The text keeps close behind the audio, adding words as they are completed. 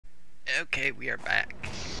Okay, we are back.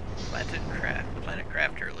 Planet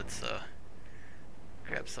Crafter. Let's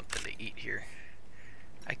grab something to eat here.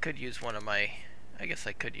 I could use one of my. I guess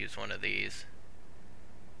I could use one of these.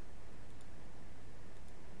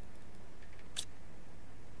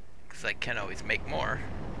 Because I can always make more.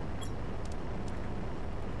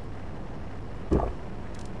 And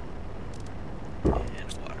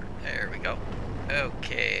water. There we go.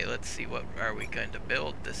 Okay, let's see what are we going to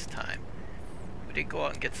build this time. We did go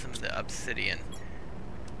out and get some of the obsidian.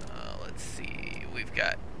 Let's see. We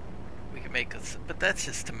can make this, but that's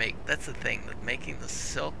just to make. That's the thing. That making the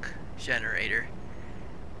silk generator.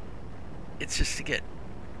 It's just to get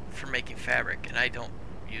for making fabric, and I don't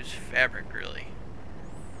use fabric really.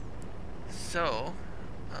 So,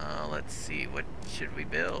 let's see. What should we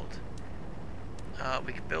build?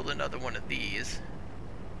 We could build another one of these.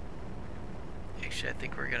 Actually, I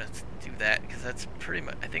think we're gonna do that because that's pretty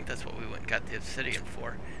much. I think that's what we went and got the obsidian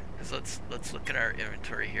for. Because let's look at our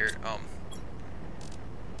inventory here.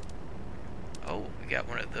 Oh, we got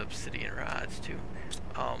one of the obsidian rods too.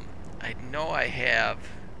 I know I have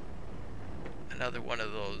another one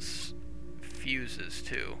of those fuses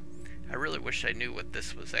too. I really wish I knew what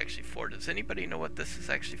this was actually for. Does anybody know what this is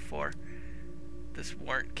actually for? This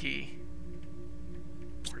warrant key.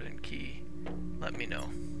 Warrant key. Let me know.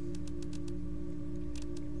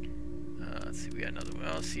 Let's see, we got another one.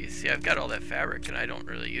 Oh, see, I've got all that fabric and I don't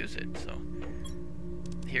really use it, so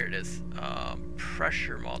here it is.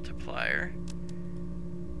 Pressure multiplier.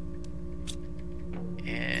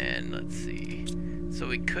 And let's see. So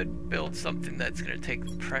we could build something that's going to take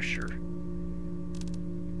the pressure.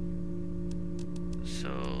 So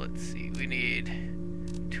let's see. We need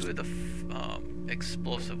two of the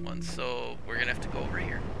explosive ones. So we're going to have to go over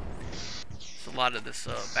here. It's a lot of this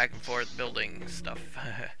back and forth building stuff.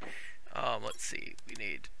 Let's see, we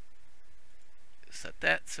need to set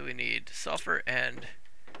that, so we need sulfur and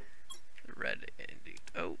the red.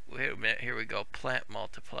 Oh, wait a minute, here we go, plant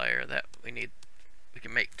multiplier. That we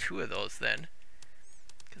can make two of those then,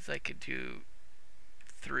 because I could do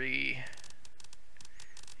 3.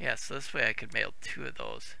 Yeah, so this way I could make two of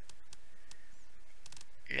those.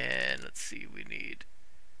 And let's see, we need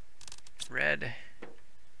red.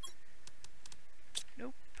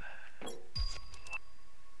 Nope.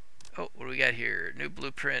 Oh, what do we got here? New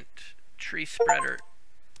blueprint, tree spreader,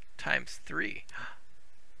 ×3.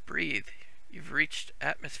 Breathe. You've reached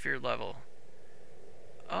atmosphere level.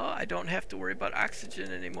 Oh, I don't have to worry about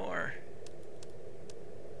oxygen anymore.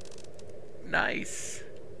 Nice.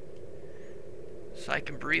 So I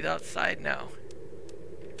can breathe outside now.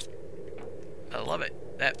 I love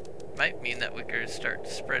it. That might mean that we could start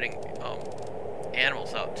spreading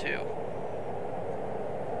animals out too.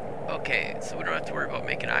 Okay, so we don't have to worry about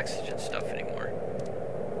making oxygen stuff anymore.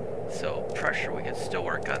 So pressure, we can still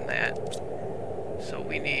work on that. So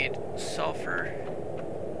we need sulfur.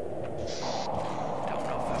 Don't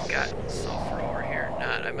know if I've got sulfur over here or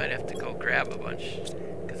not. I might have to go grab a bunch.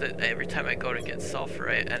 Because every time I go to get sulfur,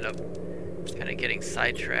 I end up kind of getting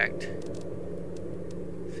sidetracked.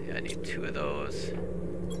 See, I need 2 of those.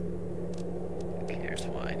 Okay, here's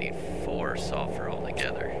one. I need 4 sulfur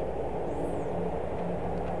altogether.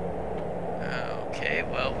 Okay,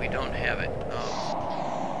 well, we don't have it.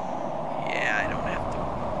 Yeah, I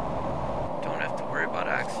don't have to worry about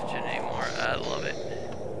oxygen anymore. I love it.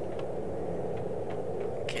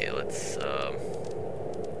 Okay, let's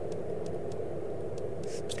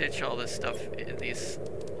ditch all this stuff in these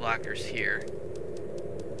lockers here.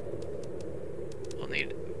 We'll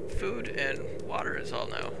need food and water is all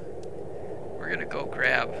now. We're gonna go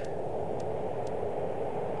grab.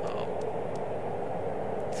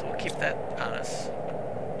 So we'll keep that on us.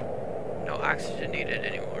 No oxygen needed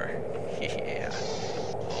anymore. Yeah.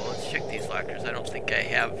 Well, let's check these lockers. I don't think I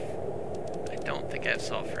have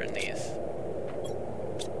sulfur in these.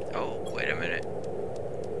 Oh, wait a minute.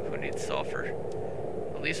 Who needs sulfur?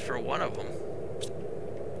 At least for one of them.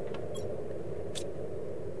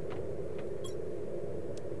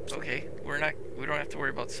 Okay, we don't have to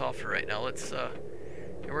worry about sulfur right now. Let's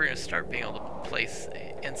we're gonna start being able to place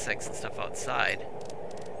insects and stuff outside.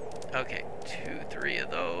 Okay, 2, 3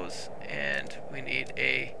 of those, and we need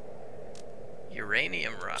a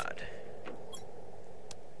uranium rod.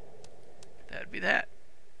 That'd be that.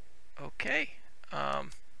 Okay.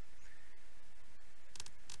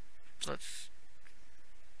 Let's.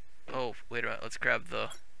 Oh, wait a minute. Let's grab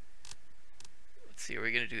the. Let's see. Are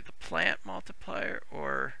we gonna do the plant multiplier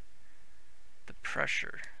or the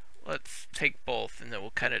pressure? Let's take both, and then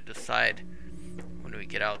we'll kind of decide when we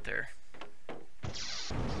get out there.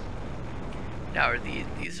 Now, are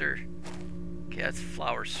these are, okay, that's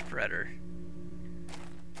flower spreader.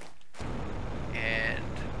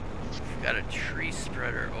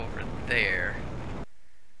 spreader over there.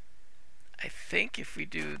 I think if we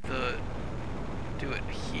do it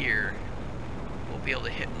here, we'll be able to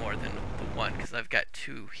hit more than the one, because I've got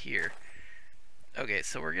two here. Okay,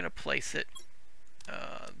 so we're gonna place it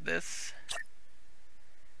this.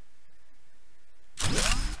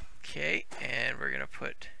 Okay, and we're gonna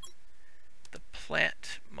put the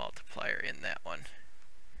plant multiplier in that one.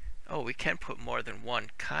 Oh, we can put more than one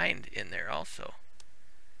kind in there also.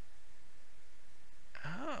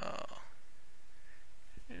 Oh,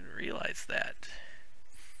 didn't realize that.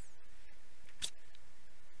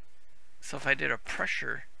 So if I did a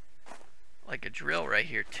pressure, like a drill right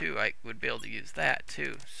here too, I would be able to use that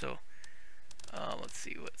too. So let's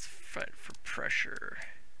see what's for pressure.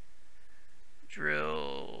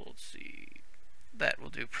 Drill, let's see, that will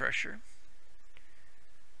do pressure.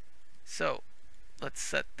 So let's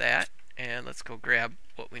set that, and let's go grab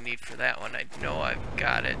what we need for that one. I know I've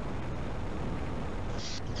got it.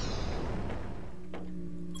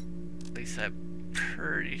 At least I'm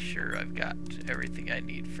pretty sure I've got everything I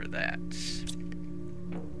need for that.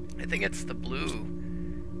 I think it's the blue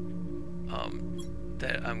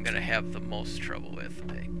that I'm gonna have the most trouble with.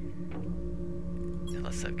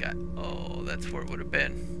 Unless I've got, oh, that's where it would have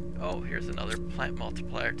been. Oh, here's another plant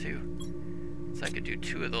multiplier too. So I could do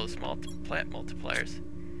two of those plant multipliers.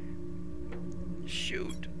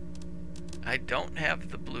 Shoot. I don't have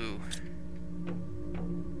the blue.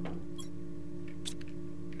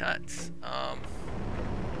 Nuts.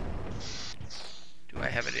 Do I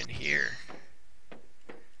have it in here?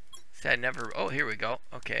 See, I never, oh, here we go.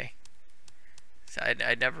 Okay. So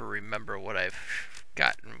I never remember what I've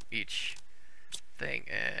gotten each thing,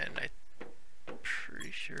 and I'm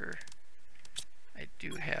pretty sure I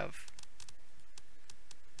do have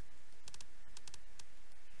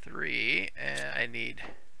 3, and I need,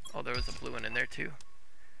 oh, there was a blue one in there too.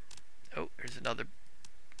 Oh, there's another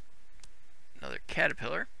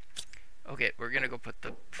caterpillar. Okay, we're gonna go put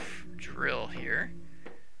the drill here,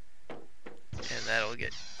 and that'll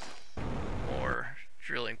get more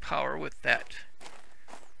drilling power with that.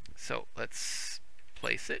 So let's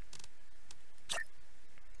place it.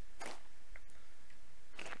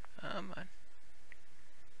 Come on.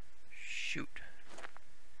 Shoot.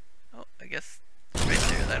 Oh, I guess right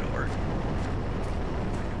there that'll work.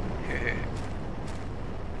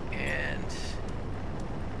 And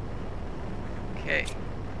okay.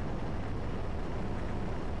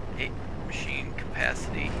 8 machine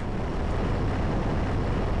capacity.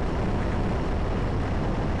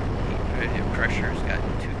 Heat pressure's got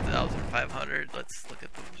 2,500. Let's look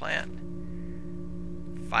at the plant.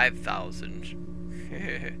 5,000.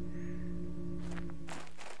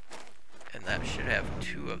 And that should have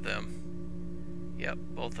 2 of them. Yep,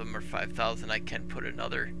 both of them are 5,000. I can put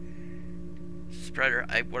another spreader.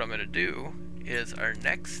 What I'm going to do is our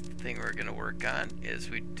next thing we're going to work on is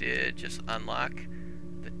we did just unlock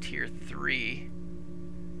the tier 3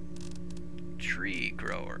 tree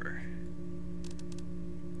grower.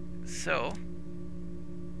 So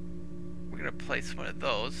we're going to place one of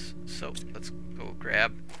those. So let's go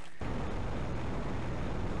grab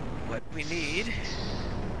what we need.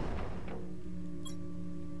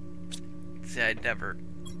 See, I never,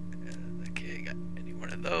 okay, I need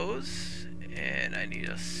one of those, and I need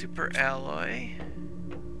a super alloy,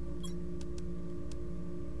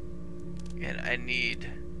 and I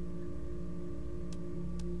need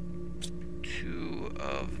 2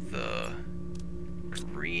 of the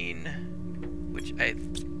green, which I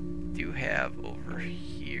do have over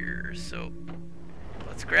here. So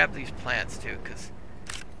let's grab these plants too, because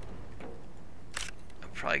I'm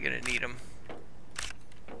probably gonna need them.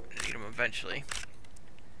 Eventually.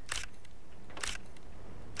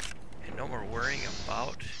 And no more worrying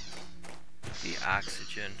about the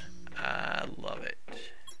oxygen. I love it.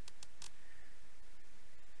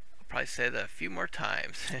 I'll probably say that a few more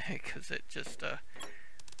times because it just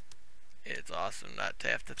it's awesome not to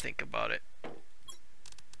have to think about it.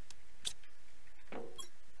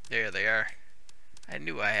 There they are. I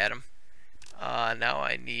knew I had them. Now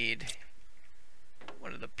I need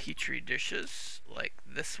one of the petri dishes like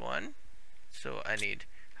this one. So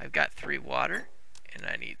I've got 3 water, and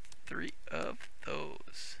I need 3 of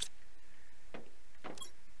those.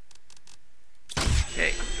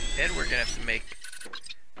 Okay, and we're gonna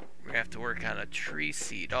have to work on a tree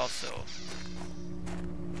seed also.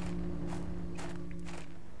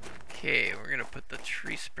 Okay, we're gonna put the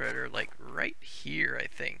tree spreader like right here, I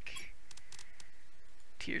think.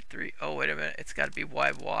 Tier 3. Oh, wait a minute, it's gotta be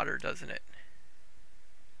wide water, doesn't it?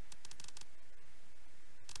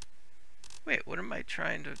 Wait, what am I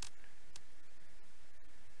trying to...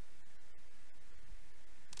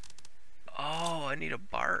 Oh, need a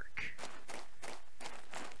bark?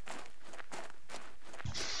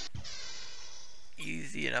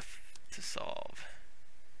 Easy enough to solve.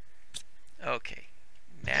 Okay,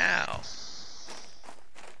 now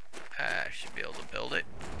I should be able to build it,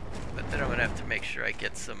 but then I'm gonna have to make sure I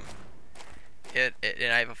get some. And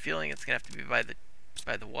I have a feeling it's gonna have to be by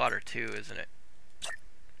the water too, isn't it?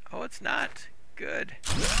 Oh, it's not. Good.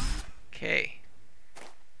 Okay.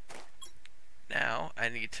 Now I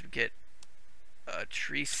need to get a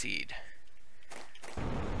tree seed.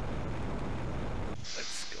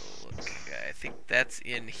 Let's go look. I think that's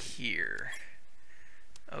in here.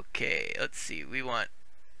 Okay, let's see. We want,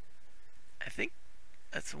 I think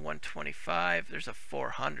that's a 125. There's a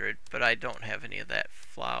 400, but I don't have any of that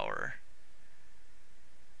flour.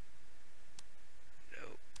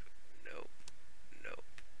 Nope, nope, nope.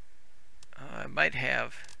 I might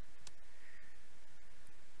have.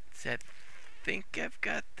 I think I've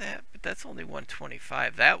got that, but that's only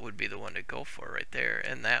 125. That would be the one to go for right there,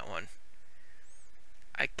 and that one.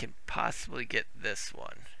 I can possibly get this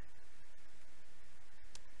one.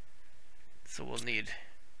 So we'll need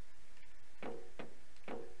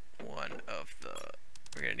one of the,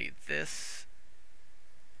 we're gonna need this.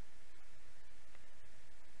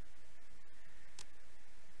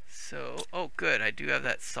 So, oh good, I do have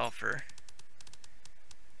that sulfur.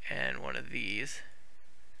 And one of these.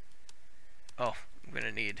 Oh, I'm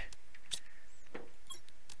gonna need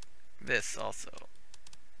this also.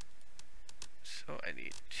 So I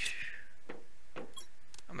need,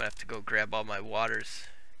 I'm gonna have to go grab all my waters.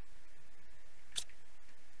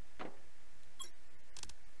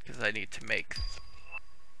 Because I need to make,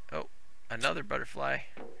 oh, another butterfly.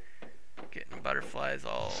 Getting butterflies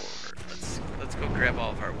all over. Let's go grab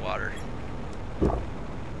all of our water.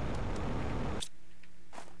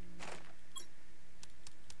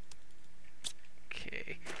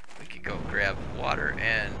 Okay, we can go grab water,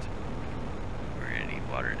 and we're gonna need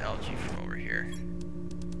water and algae from over here.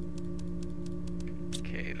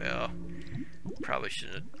 Okay, well, probably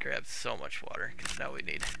shouldn't have grabbed so much water, because now we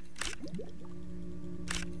need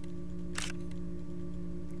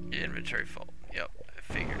inventory full. Yep, I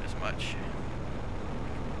figured as much.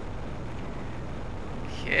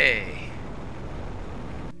 Okay.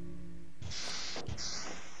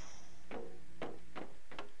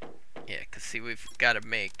 Yeah, cause see, we've got to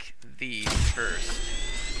make these first.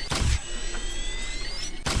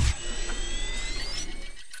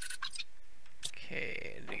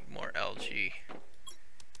 Okay, I need more algae.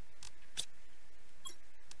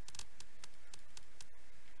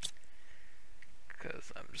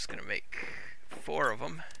 Because I'm just gonna make 4 of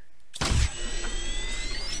them.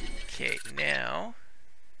 Okay, now,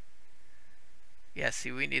 yeah,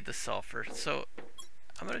 see, we need the sulfur, so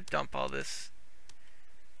I'm gonna dump all this.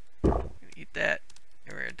 Eat that,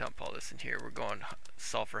 and we're gonna dump all this in here. We're going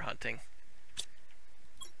sulfur hunting.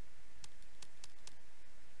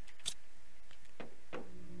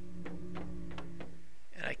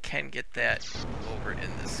 And I can get that over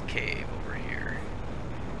in this cave over here.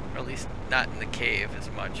 Or at least not in the cave as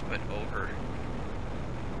much, but over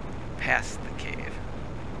past the cave.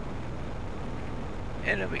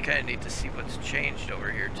 And then we kind of need to see what's changed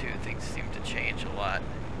over here too. Things seem to change a lot.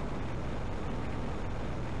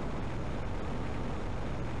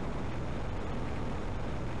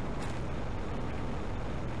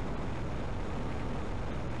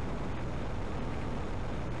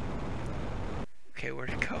 Okay,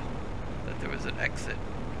 where'd it go? Thought there was an exit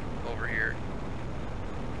over here.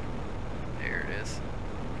 There it is.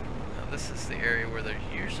 Now this is the area where there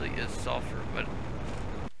usually is sulfur, but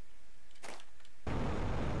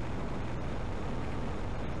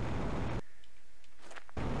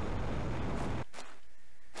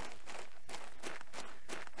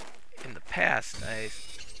in the past I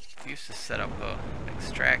used to set up a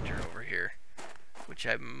extractor over here, which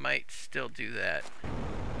I might still do that.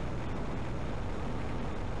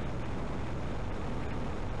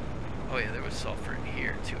 Oh yeah, there was sulfur in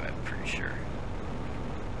here too, I'm pretty sure.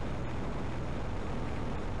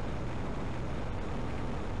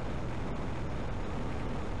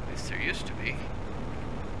 At least there used to be.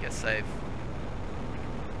 Guess I've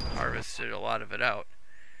harvested a lot of it out.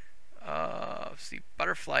 See,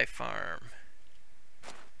 butterfly farm.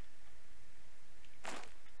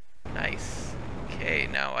 Nice. Okay,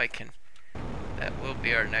 now I can, that will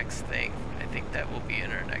be our next thing. I think that will be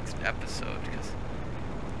in our next episode, because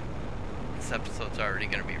this episode's already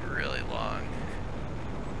going to be really long.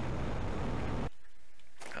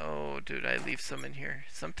 Oh, dude, I leave some in here.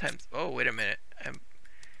 Sometimes, oh, wait a minute.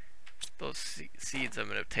 Those seeds I'm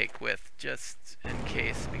going to take with just in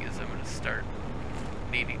case, because I'm going to start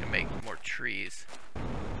needing to make more trees.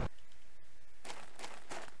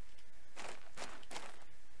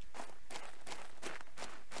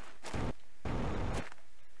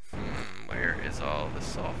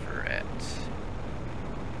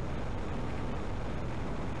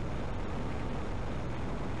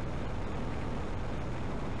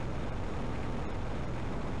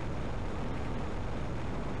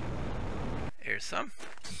 There's some.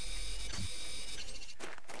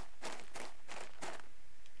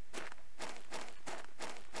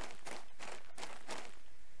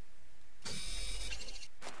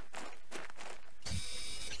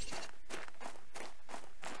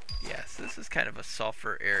 Yes, this is kind of a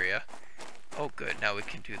sulfur area. Oh good, now we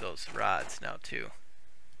can do those rods now too.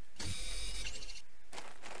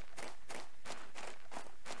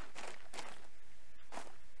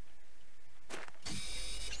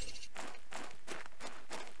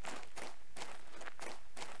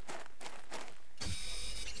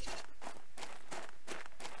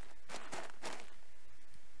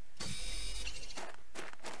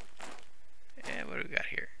 And what do we got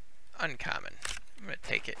here? Uncommon. I'm gonna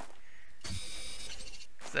take it.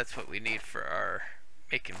 That's what we need for our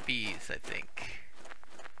making bees, I think.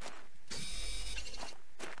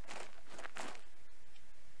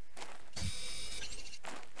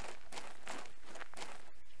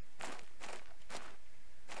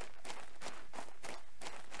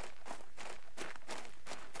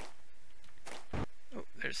 Oh,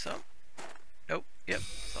 there's some. Nope, yep,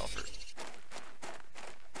 sulfur.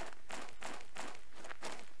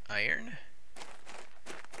 Iron.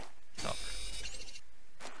 Sulfur.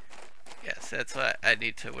 Yes, that's what I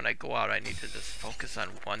need to, when I go out, I need to just focus on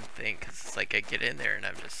one thing, because it's like I get in there and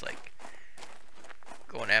I'm just like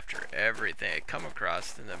going after everything I come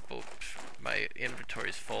across, and then boom, my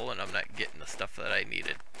inventory's full and I'm not getting the stuff that I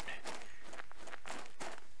needed.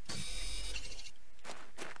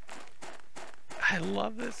 I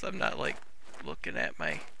love this. I'm not like looking at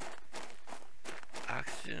my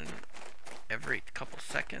oxygen every couple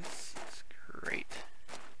seconds. It's great.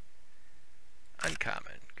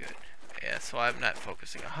 Uncommon, good. Yeah, so I'm not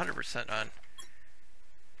focusing 100% on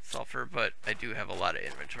sulfur, but I do have a lot of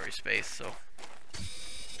inventory space, so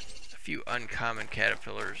a few uncommon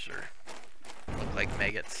caterpillars or look like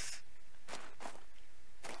maggots.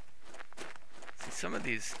 See, some of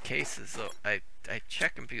these cases though, I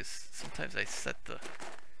check them because sometimes I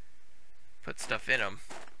put stuff in them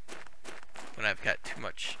when I've got too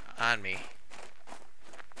much on me.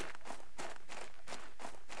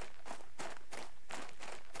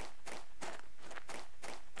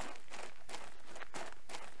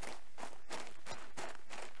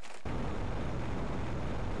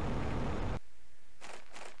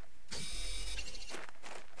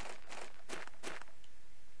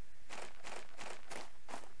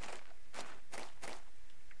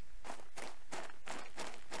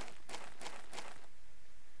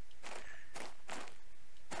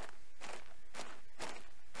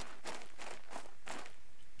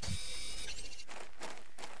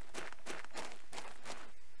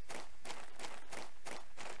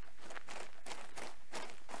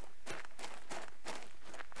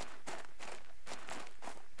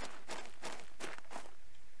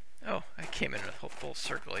 Oh, I came in a whole full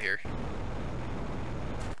circle here.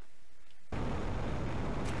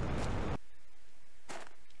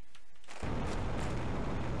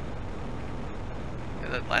 Yeah,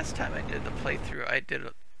 the last time I did the playthrough, I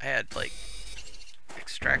had like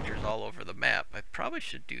extractors all over the map. I probably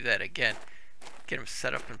should do that again. Get them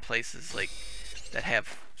set up in places like that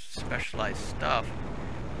have specialized stuff.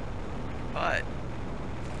 But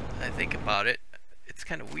I think about it, it's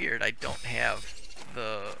kind of weird. I don't have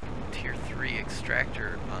the tier 3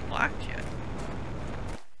 extractor unlocked yet,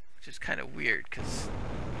 which is kind of weird because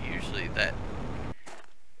usually that,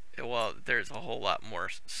 well, there's a whole lot more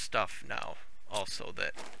stuff now also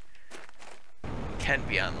that can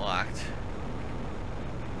be unlocked.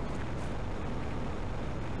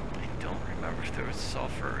 I don't remember if there was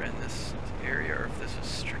sulfur in this area or if this was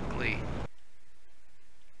strictly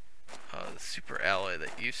the super alloy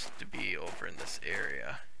that used to be over in this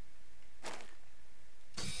area.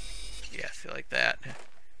 Yeah, see, like that.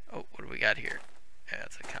 Oh, what do we got here? Yeah,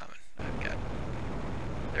 that's a common.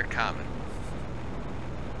 They're common.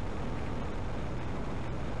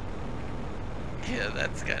 Yeah,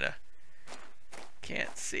 that's kinda,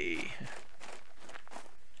 can't see.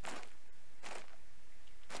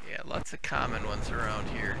 Yeah, lots of common ones around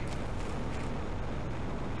here.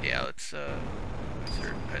 Yeah, let's, is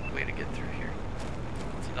there a way to get through here?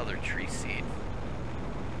 It's another tree seed.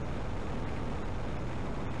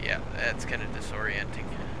 Yeah, that's kind of disorienting.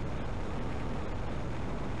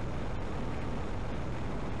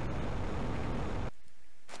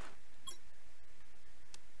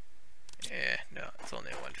 Yeah, no, it's only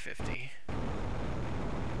a 150.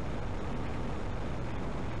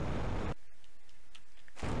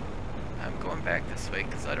 I'm going back this way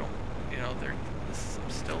because I don't, you know, I'm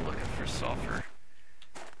still looking for sulfur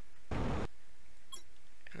in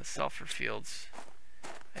the sulfur fields.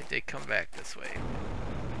 I did come back this way.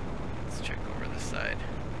 Let's check over this side.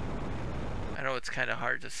 I know it's kind of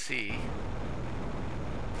hard to see.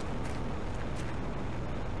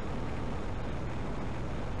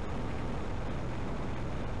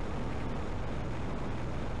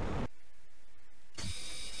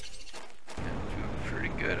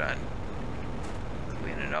 Good on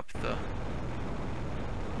cleaning up the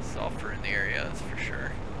sulfur in the area, that's for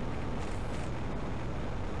sure.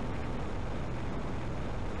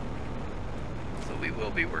 So we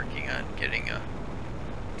will be working on getting a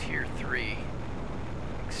tier 3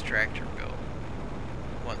 extractor built.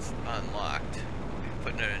 Once unlocked, we'll be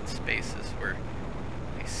putting it in spaces where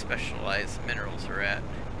these specialized minerals are at.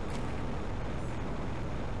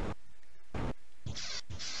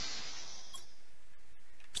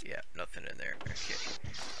 Nothing in there. Okay.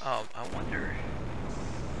 I wonder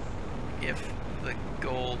if the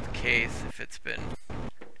gold case, if it's been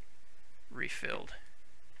refilled.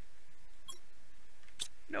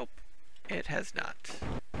 Nope, it has not.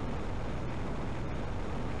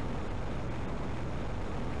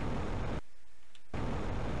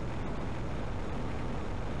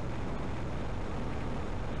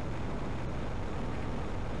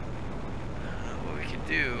 What we can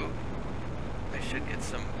do, I should get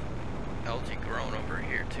some algae grown over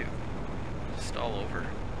here too, just all over.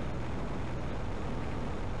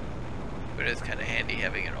 But it's kind of handy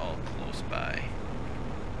having it all close by.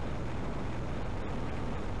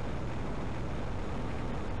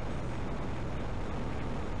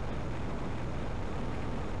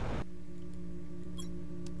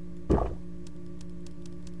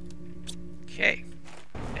 Okay,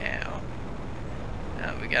 now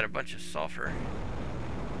we got a bunch of sulfur.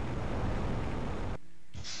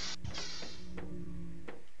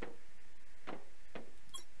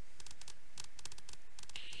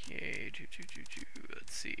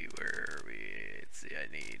 Let's see, where are we? Let's see,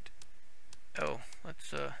 I need... Oh,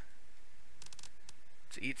 let's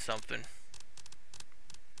eat something.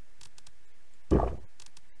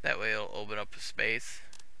 That way it'll open up a space.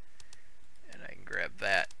 And I can grab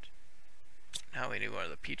that. Now we need one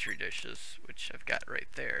of the petri dishes, which I've got right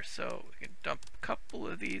there. So we can dump a couple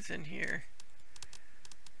of these in here.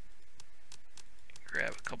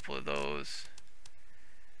 Grab a couple of those.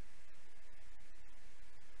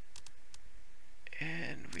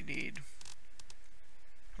 And we need,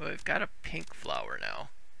 well, we've got a pink flower now.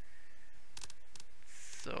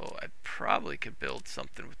 So I probably could build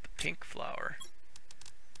something with the pink flower.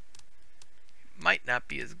 It might not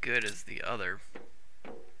be as good as the other,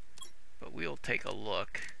 but we'll take a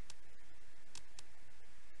look.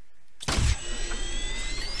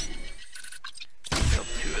 Build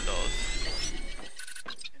 2 of those.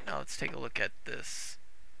 Now let's take a look at this,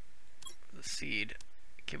 the seed.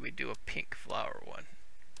 Can we do a pink flower one?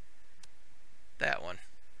 That one.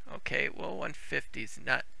 Okay, well 150 is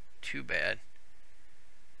not too bad.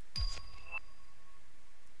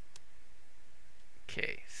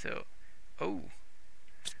 Okay, so, oh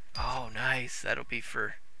nice, that'll be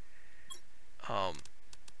for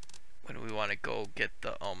when we want to go get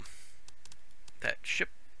the that ship,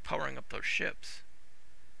 powering up those ships.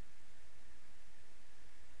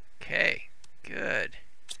 Okay, good.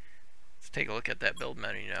 Let's take a look at that build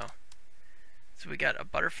menu now. So we got a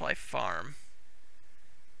butterfly farm.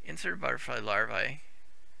 Insert a butterfly larvae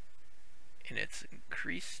in its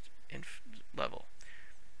increased level.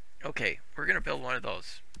 Okay, we're gonna build one of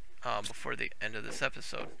those before the end of this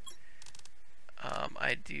episode.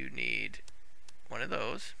 I do need one of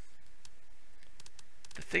those.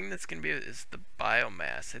 The thing that's gonna be is the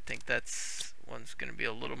biomass. I think that's one's gonna be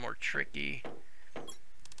a little more tricky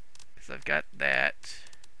because I've got that,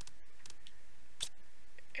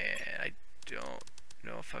 and I don't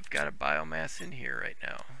know if I've got a biomass in here right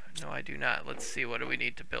now. No, I do not. Let's see, what do we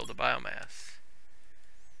need to build a biomass?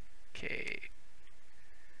 Okay,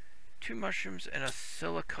 2 mushrooms and a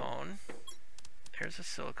silicone. There's a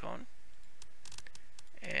silicone.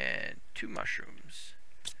 And 2 mushrooms.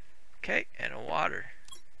 Okay, and a water.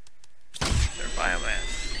 There's our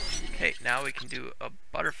biomass. Okay, now we can do a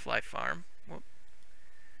butterfly farm. Whoop.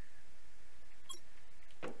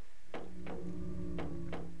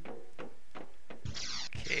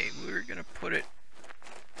 Okay, we're gonna put it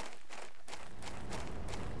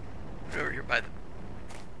over here by the,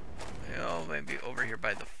 oh, maybe over here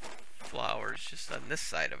by the flowers, just on this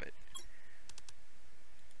side of it.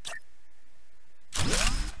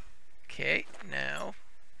 Okay, now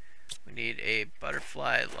we need a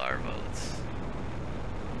butterfly larva. Let's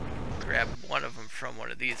grab one of them from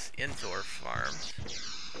one of these indoor farms.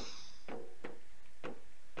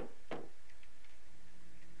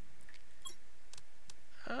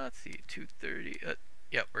 Let's see, 230.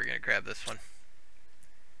 Yep, we're gonna grab this one.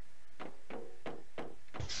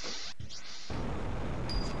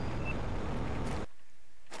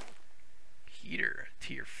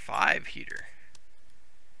 hive heater.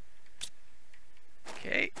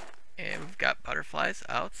 Okay, and we've got butterflies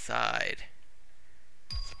outside.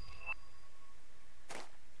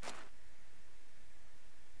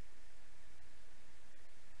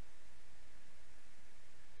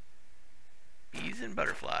 Bees and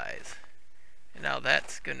butterflies. And now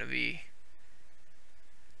that's going to be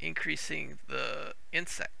increasing the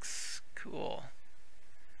insects. Cool.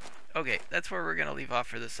 Okay, that's where we're going to leave off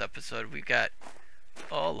for this episode. We've got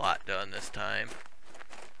a lot done this time.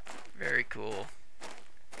 Very cool.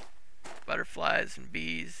 Butterflies and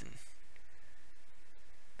bees, and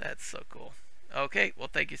that's so cool. Okay, well,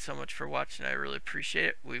 thank you so much for watching. I really appreciate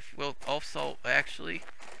it. We'll also actually,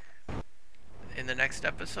 in the next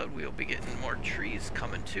episode, we'll be getting more trees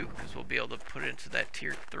coming too, because we'll be able to put it into that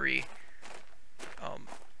tier 3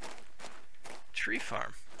 tree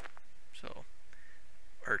farm, so,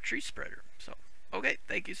 or tree spreader. So, okay,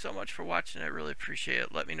 thank you so much for watching. I really appreciate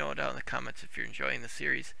it. Let me know down in the comments if you're enjoying the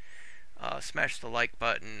series. Smash the like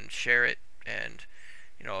button, share it, and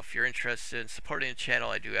you know, if you're interested in supporting the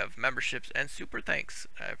channel, I do have memberships and super thanks.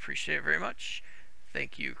 I appreciate it very much.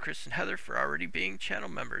 Thank you, Chris and Heather, for already being channel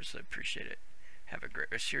members. I appreciate it. Have a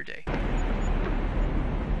great rest of your day.